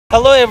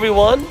Hello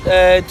everyone,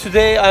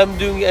 today I'm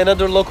doing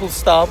another local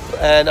stop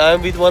and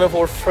I'm with one of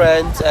our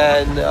friends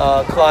and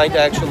client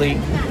actually.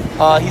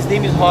 His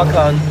name is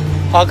Hakan.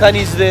 Hakan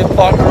is the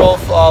partner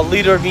of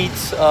Leader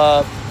Meats,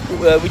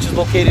 which is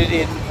located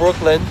in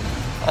Brooklyn,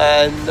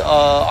 and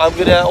I'm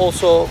gonna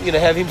also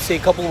have him say a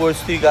couple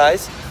words to you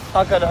guys.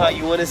 Hakan, hi,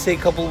 you want to say a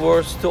couple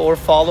words to our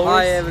followers?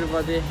 Hi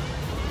everybody,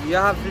 you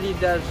have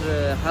Leader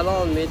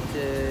Halal meat,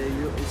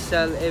 you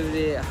sell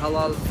every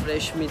halal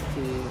fresh meat.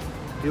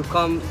 You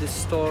come to the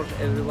store,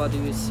 everybody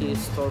will see a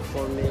store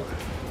for me.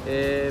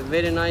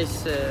 Very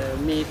nice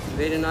meat,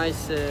 very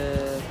nice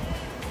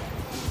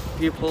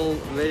people,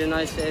 very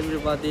nice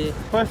everybody.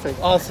 Perfect,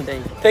 awesome.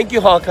 Thank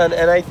you, Hakan.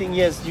 And I think,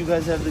 yes, you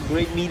guys have the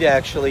great meat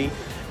actually.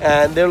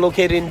 And they're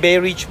located in Bay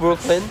Ridge,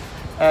 Brooklyn.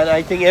 And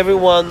I think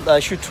everyone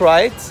should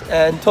try it.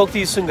 And talk to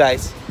you soon,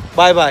 guys.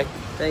 Bye-bye.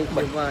 Thank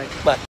you, bye. Bye.